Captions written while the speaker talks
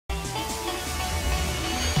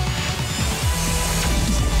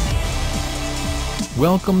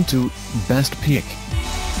Welcome to Best Pick.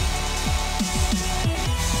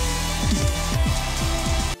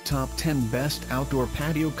 Top 10 Best Outdoor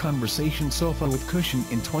Patio Conversation Sofa with Cushion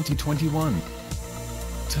in 2021.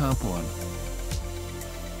 Top 1.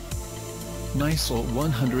 NICESOUL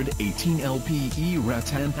 118 LPE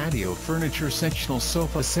Rattan Patio Furniture Sectional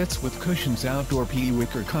Sofa Sets with Cushions. Outdoor PE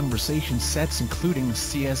Wicker Conversation Sets including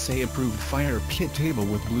CSA Approved Fire Pit Table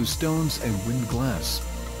with blue stones and wind glass.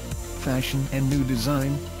 Fashion and new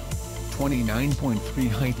design. 29.3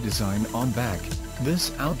 height design on back.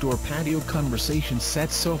 This outdoor patio conversation set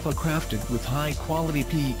sofa crafted with high-quality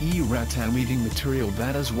PE rattan weaving material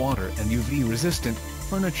that is water and UV resistant,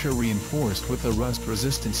 furniture reinforced with a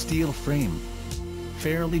rust-resistant steel frame.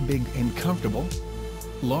 Fairly big and comfortable.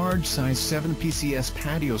 Large size 7 PCS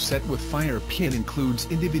patio set with fire pit includes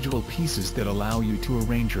individual pieces that allow you to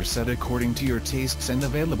arrange your set according to your tastes and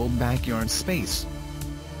available backyard space.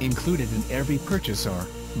 Included in every purchase are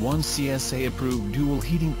 1 CSA Approved dual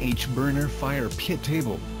heating H-burner fire pit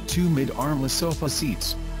table, 2 mid-armless sofa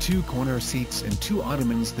seats, 2 corner seats and 2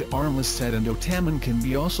 ottomans. The armless set and ottoman can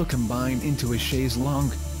be also combined into a chaise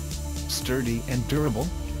longue. Sturdy and durable.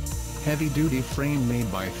 Heavy-duty frame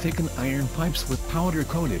made by thickened iron pipes with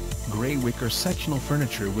powder-coated, gray wicker sectional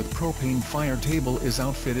furniture with propane. Fire table is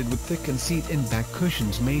outfitted with thickened seat and back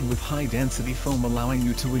cushions made with high-density foam allowing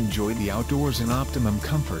you to enjoy the outdoors in optimum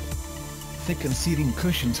comfort. Thickened seating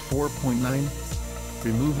cushions 4.9.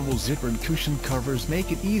 Removable zippered cushion covers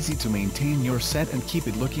make it easy to maintain your set and keep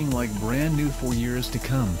it looking like brand new for years to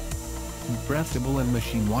come. Breathable and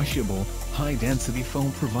machine washable, high-density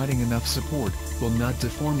foam providing enough support, will not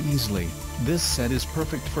deform easily. This set is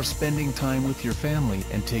perfect for spending time with your family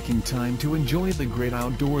and taking time to enjoy the great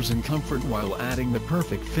outdoors in comfort while adding the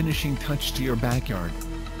perfect finishing touch to your backyard.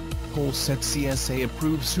 Whole set CSA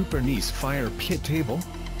Approved Super Nice Fire Pit Table.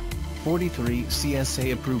 43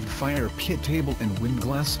 CSA Approved Fire Pit Table and wind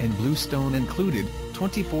glass and blue stone included,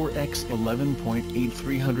 24x 11.8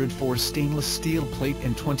 304 stainless steel plate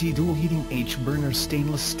and 20 dual heating H-burner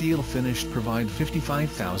stainless steel finished provide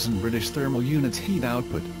 55,000 British thermal units heat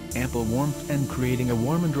output, ample warmth and creating a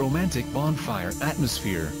warm and romantic bonfire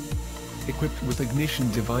atmosphere. Equipped with ignition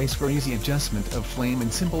device for easy adjustment of flame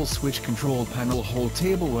and simple switch control panel. Whole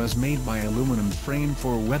table was made by aluminum frame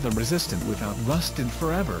for weather resistant without rusted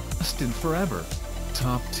forever.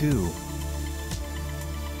 Top 2.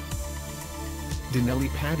 DINELI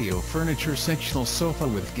Patio Furniture Sectional Sofa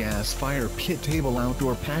with Gas Fire Pit Table.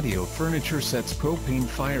 Outdoor Patio Furniture Sets Propane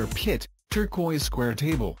Fire Pit, Turquoise-Square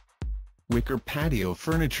Table. Wicker Patio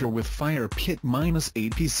Furniture with Fire Pit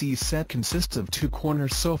 -8 PC set consists of 2 corner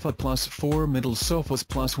sofa plus 4 middle sofas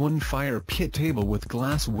plus 1 fire pit table with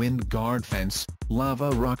glass wind guard fence,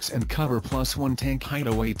 lava rocks and cover plus 1 tank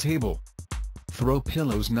hideaway table. Throw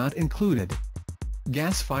pillows not included.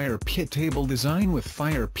 Gas fire pit table design with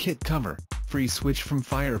fire pit cover, free switch from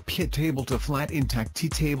fire pit table to flat intact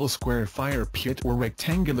T-table. Square fire pit or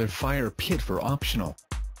rectangular fire pit for optional.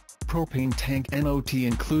 Propane tank NOT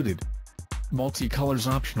included. Multi-colors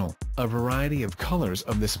optional. A variety of colors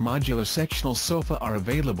of this modular sectional sofa are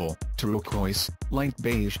available: turquoise, light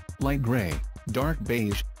beige, light gray, dark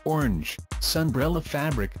beige, orange, sunbrella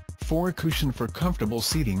fabric, 4 cushion for comfortable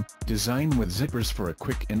seating, designed with zippers for a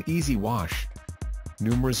quick and easy wash.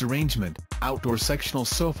 Numerous arrangement. Outdoor sectional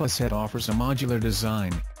sofa set offers a modular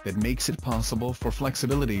design that makes it possible for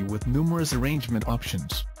flexibility with numerous arrangement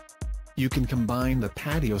options. You can combine the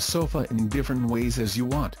patio sofa in different ways as you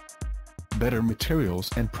want. Better materials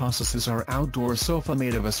and processes are outdoor sofa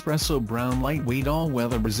made of espresso brown lightweight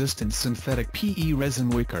all-weather resistant synthetic PE resin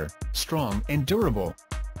wicker, strong and durable.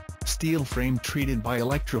 Steel frame treated by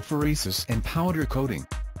electrophoresis and powder coating.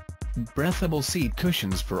 Breathable seat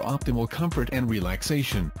cushions for optimal comfort and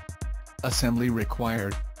relaxation. Assembly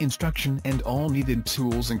required, instruction and all needed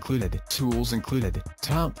tools included.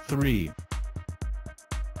 Top 3.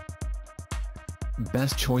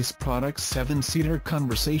 Best Choice Products 7-seater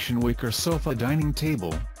Conversation Wicker Sofa Dining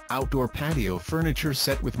Table, Outdoor Patio Furniture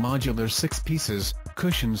Set with Modular 6 pieces,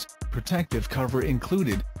 Cushions, Protective Cover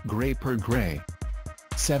included, gray per gray.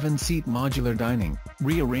 7-seat modular dining,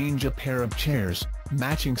 rearrange a pair of chairs,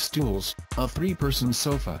 matching stools, a 3-person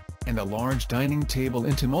sofa, and a large dining table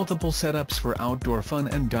into multiple setups for outdoor fun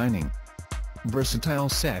and dining. Versatile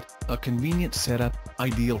set, a convenient setup,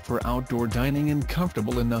 ideal for outdoor dining and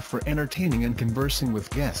comfortable enough for entertaining and conversing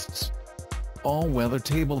with guests. All-weather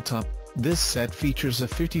tabletop, this set features a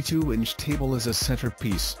 52-inch table as a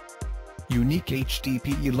centerpiece. Unique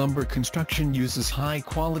HDPE lumber construction uses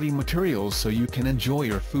high-quality materials so you can enjoy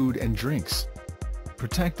your food and drinks.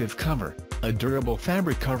 Protective cover, A durable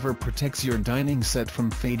fabric cover protects your dining set from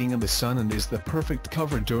fading in the sun and is the perfect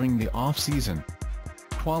cover during the off-season.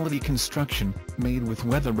 Quality construction, made with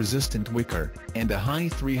weather-resistant wicker, and a high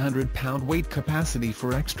 300-pound weight capacity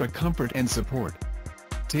for extra comfort and support.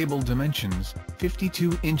 Table dimensions: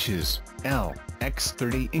 52 inches, L, x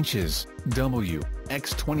 30 inches, W,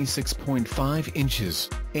 x 26.5 inches,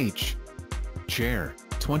 H. Chair: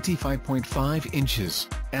 25.5 inches,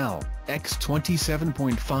 L, x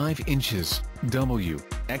 27.5 inches, W,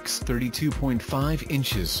 x 32.5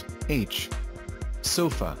 inches, H.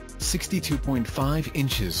 Sofa: 62.5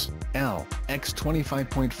 inches, L, x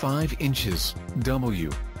 25.5 inches, W,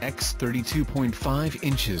 x 32.5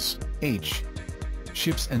 inches, H.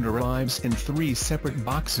 Ships and arrives in 3 separate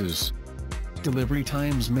boxes. Delivery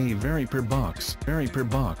times may vary per box.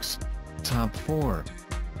 Top 4.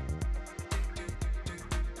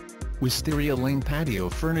 Wisteria Lane Patio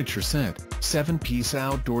Furniture Set, 7-piece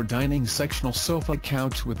outdoor dining sectional sofa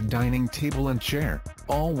couch with dining table and chair,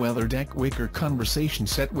 all-weather deck wicker conversation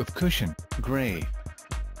set with cushion, gray.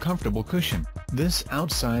 Comfortable cushion: this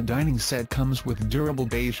outside dining set comes with durable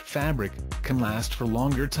beige fabric, can last for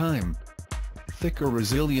longer time. Thicker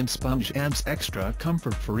resilient sponge adds extra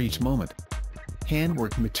comfort for each moment.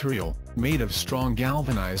 Handwork material, made of strong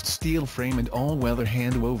galvanized steel frame and all-weather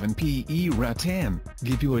hand-woven PE rattan,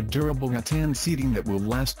 give you a durable rattan seating that will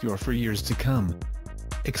last for years to come.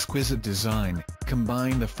 Exquisite design,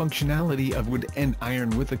 combine the functionality of wood and iron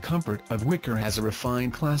with the comfort of wicker as a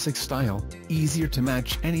refined classic style, easier to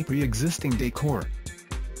match any pre-existing decor.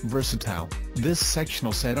 Versatile, this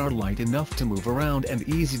sectional set are light enough to move around and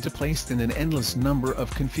easy to place in an endless number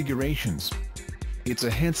of configurations. It's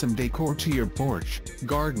a handsome decor to your porch,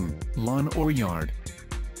 garden, lawn or yard.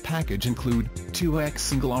 Package include 2x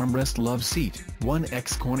single armrest love seat,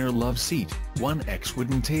 1x corner love seat, 1x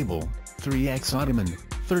wooden table, 3x ottoman,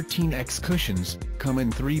 13x cushions, come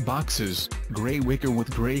in 3 boxes, gray wicker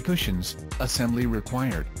with gray cushions, assembly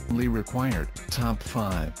required. Top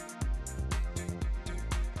 5.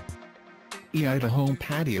 YITAHOME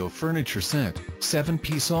Patio Furniture Set,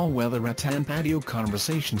 7-piece all-weather rattan patio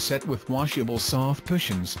conversation set with washable soft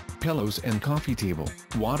cushions, pillows and coffee table,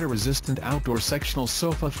 water-resistant outdoor sectional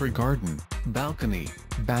sofa for garden, balcony,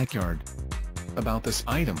 backyard. About this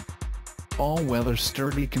item: all-weather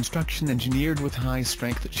sturdy construction engineered with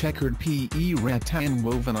high-strength checkered PE rattan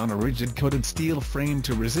woven on a rigid coated steel frame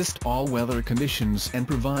to resist all-weather conditions and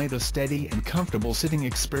provide a steady and comfortable sitting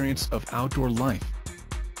experience of outdoor life.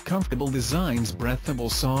 Comfortable designs: breathable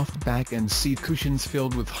soft back and seat cushions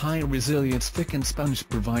filled with high-resilience thickened sponge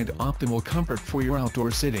provide optimal comfort for your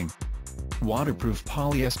outdoor sitting. Waterproof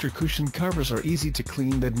polyester cushion covers are easy to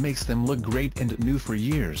clean that makes them look great and new for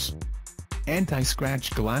years. Anti-scratch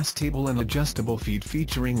glass table and adjustable feet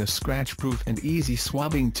featuring a scratch-proof and easy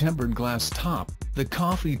swabbing tempered glass top. The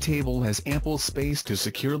coffee table has ample space to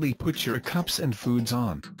securely put your cups and foods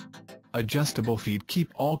on. Adjustable feet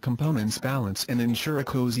keep all components balanced and ensure a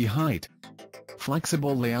cozy height.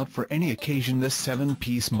 Flexible layout for any occasion: this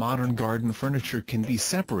 7-piece modern garden furniture can be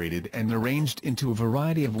separated and arranged into a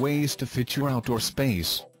variety of ways to fit your outdoor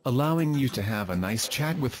space, allowing you to have a nice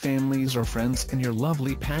chat with families or friends in your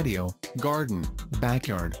lovely patio, garden,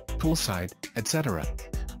 backyard, poolside, etc.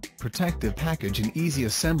 Protective package and easy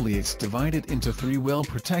assembly: it's divided into 3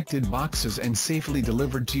 well-protected boxes and safely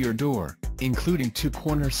delivered to your door, including 2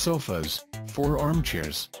 corner sofas, 4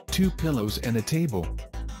 armchairs, 2 pillows and a table.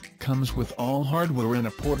 Comes with all hardware and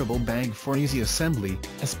a portable bag for easy assembly,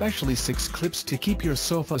 especially 6 clips to keep your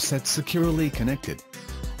sofa set securely connected.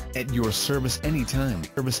 At your service anytime.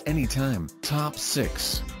 Top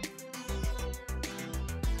 6.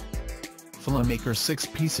 Filmmaker 6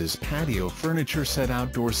 pieces patio furniture set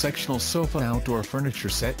outdoor sectional sofa outdoor furniture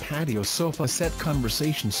set patio sofa set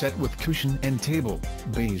conversation set with cushion and table,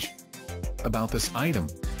 beige. About this item: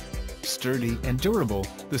 sturdy and durable,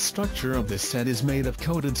 the structure of this set is made of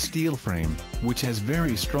coated steel frame, which has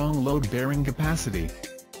very strong load-bearing capacity.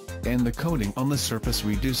 And the coating on the surface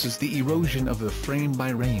reduces the erosion of the frame by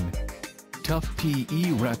rain. Tough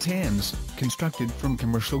PE rattans, constructed from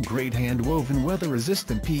commercial-grade hand-woven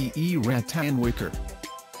weather-resistant PE rattan wicker.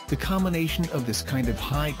 The combination of this kind of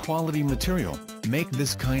high-quality material, make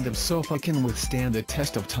this kind of sofa can withstand the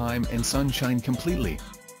test of time and sunshine completely.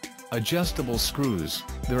 Adjustable screws: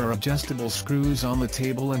 there are adjustable screws on the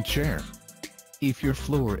table and chair. If your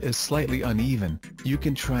floor is slightly uneven, you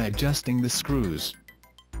can try adjusting the screws.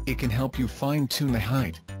 It can help you fine-tune the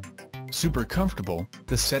height. Super comfortable,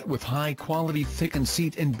 the set with high-quality thickened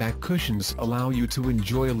seat and back cushions allow you to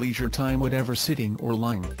enjoy leisure time whatever sitting or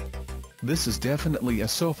lying. This is definitely a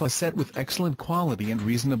sofa set with excellent quality and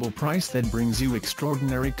reasonable price that brings you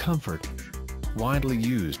extraordinary comfort. Widely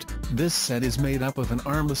used, this set is made up of an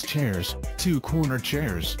armless chairs, 2 corner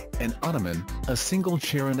chairs, an ottoman, a single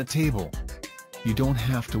chair and a table. You don't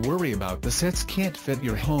have to worry about the sets can't fit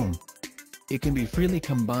your home. It can be freely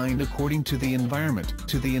combined according to the environment.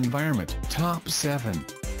 Top 7.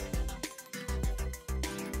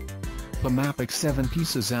 Bamapic 7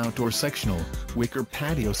 pieces outdoor sectional, wicker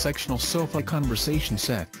patio sectional sofa conversation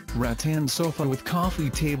set, rattan sofa with coffee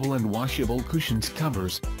table and washable cushions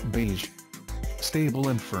covers, beige. Stable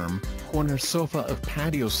and firm, corner sofa of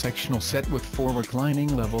patio sectional set with 4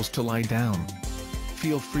 reclining levels to lie down.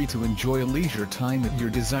 Feel free to enjoy leisure time at your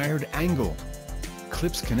desired angle.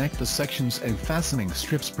 Clips connect the sections and fastening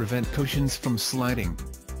strips prevent cushions from sliding.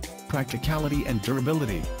 Practicality and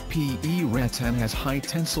durability, PE Rattan has high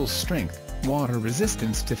tensile strength, water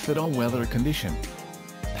resistance to fit all weather condition.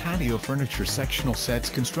 Patio furniture sectional sets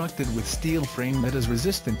constructed with steel frame that is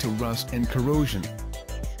resistant to rust and corrosion.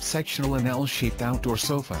 Sectional and L-shaped outdoor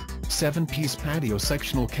sofa, 7-piece patio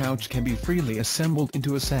sectional couch can be freely assembled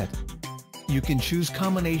into a set. You can choose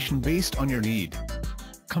combination based on your need.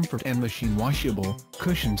 Comfort and machine washable,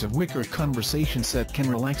 cushions of wicker conversation set can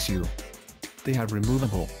relax you. They have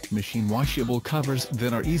removable, machine washable covers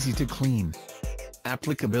that are easy to clean.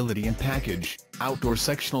 Applicability and package, outdoor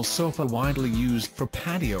sectional sofa widely used for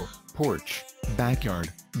patio, porch, backyard,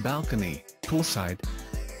 balcony, poolside.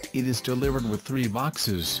 It is delivered with 3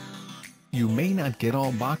 boxes. You may not get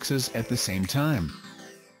all boxes at the same time.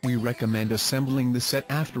 We recommend assembling the set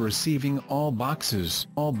after receiving all boxes.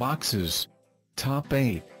 Top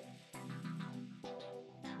 8.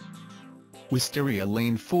 Wisteria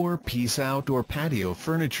Lane 4-piece outdoor patio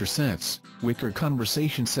furniture sets, wicker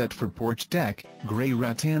conversation set for porch deck, grey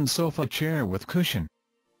rattan sofa chair with cushion.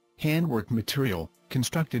 Handwork material,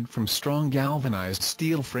 constructed from strong galvanized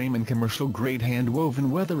steel frame and commercial-grade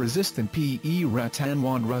hand-woven weather-resistant PE rattan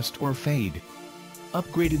won't rust or fade.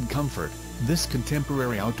 Upgraded comfort, this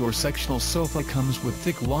contemporary outdoor sectional sofa comes with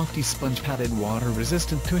thick lofty sponge-padded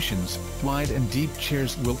water-resistant cushions. Wide and deep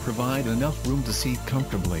chairs will provide enough room to seat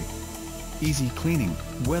comfortably. Easy cleaning,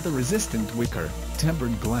 weather-resistant wicker,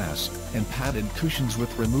 tempered glass, and padded cushions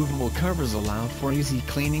with removable covers allow for easy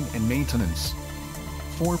cleaning and maintenance.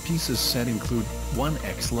 4 pieces set include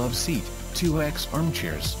 1x love seat, 2x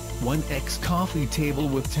armchairs, 1x coffee table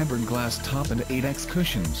with tempered glass top and 8x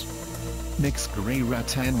cushions. Mixed grey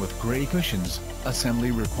rattan with grey cushions, assembly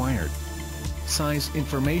required. Size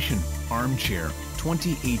information, armchair,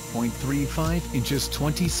 28.35 inches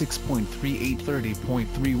 26.38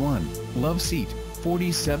 30.31, love seat,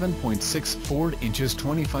 47.64 inches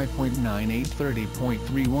 25.98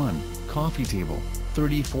 30.31, coffee table,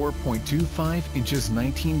 34.25 inches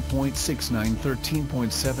 19.69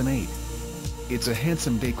 13.78. It's a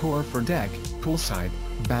handsome decor for deck, poolside,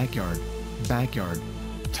 backyard.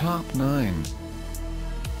 Top 9.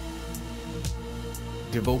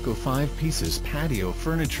 DeVoco 5 pieces patio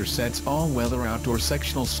furniture sets all-weather outdoor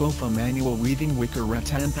sectional sofa manual weaving wicker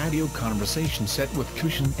rattan patio conversation set with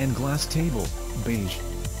cushion and glass table, beige.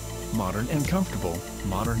 Modern and comfortable,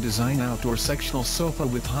 modern design outdoor sectional sofa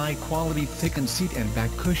with high-quality thickened seat and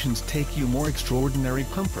back cushions take you more extraordinary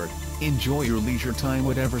comfort. Enjoy your leisure time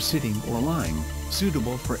whatever sitting or lying,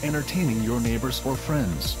 suitable for entertaining your neighbors or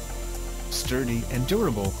friends. Sturdy and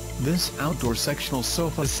durable, this outdoor sectional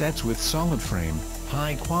sofa sets with solid frame,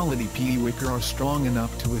 high-quality PE wicker are strong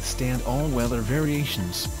enough to withstand all weather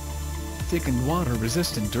variations. Thick and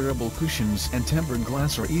water-resistant durable cushions and tempered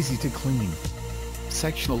glass are easy to clean.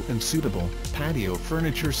 Sectional and suitable, patio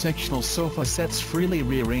furniture sectional sofa sets freely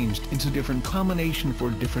rearranged into different combination for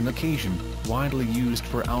different occasion, widely used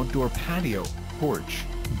for outdoor patio, porch,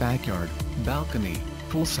 backyard, balcony,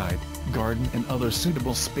 poolside, garden and other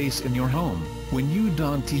suitable space in your home. When you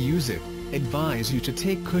don't to use it, advise you to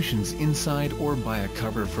take cushions inside or buy a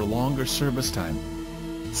cover for longer service time.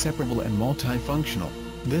 Separable and multifunctional,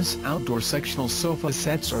 this outdoor sectional sofa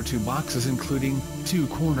sets are 2 boxes including 2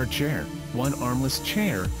 corner chair, 1 armless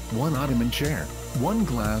chair, 1 ottoman chair, 1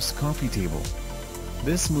 glass coffee table.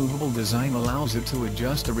 This movable design allows it to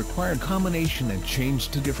adjust a required combination and change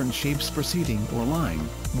to different shapes for seating or lying.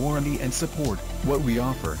 Warranty and support, what we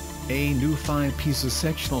offer, a new 5-piece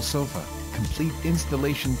sectional sofa, complete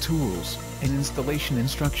installation tools, and installation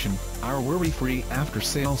instruction, our worry-free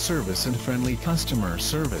after-sale service and friendly customer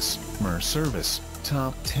service.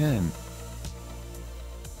 Top 10.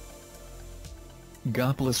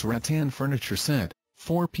 Gopless rattan furniture set,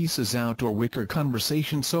 4 pieces outdoor wicker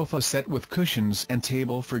conversation sofa set with cushions and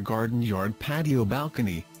table for garden yard patio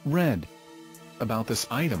balcony, red. About this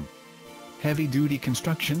item: heavy-duty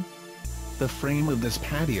construction, The frame of this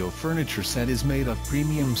patio furniture set is made of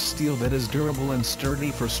premium steel that is durable and sturdy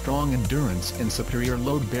for strong endurance and superior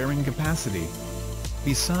load-bearing capacity.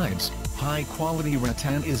 Besides, high-quality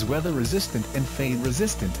rattan is weather-resistant and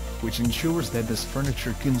fade-resistant, which ensures that this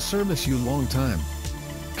furniture can service you long time.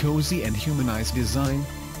 Cozy and humanized design.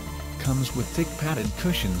 Comes with thick padded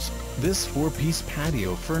cushions. This 4-piece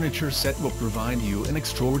patio furniture set will provide you an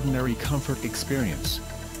extraordinary comfort experience.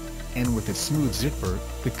 And with its smooth zipper,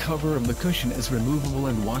 the cover of the cushion is removable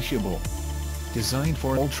and washable. Designed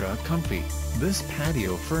for ultra-comfy, this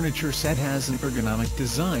patio furniture set has an ergonomic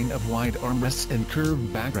design of wide armrests and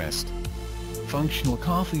curved backrest. Functional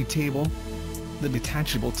coffee table. The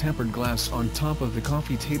detachable tempered glass on top of the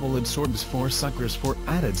coffee table absorbs 4 suckers for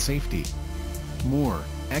added safety. More,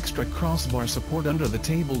 extra crossbar support under the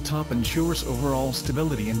tabletop ensures overall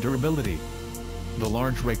stability and durability. The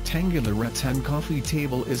large rectangular rattan coffee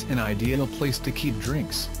table is an ideal place to keep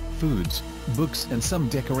drinks, foods, books and some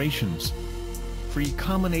decorations. Free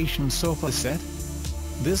combination sofa set.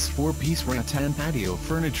 This 4-piece rattan patio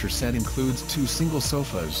furniture set includes 2 single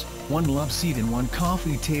sofas, 1 love seat and 1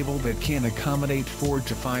 coffee table that can accommodate 4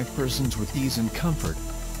 to 5 persons with ease and comfort.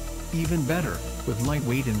 Even better, with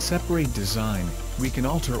lightweight and separate design, we can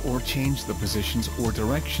alter or change the positions or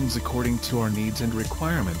directions according to our needs and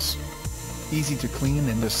requirements. Easy to clean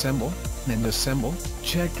and assemble.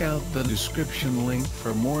 Check out the description link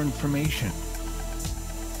for more information.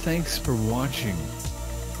 Thanks for watching.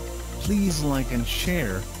 Please like and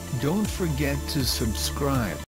share, don't forget to subscribe.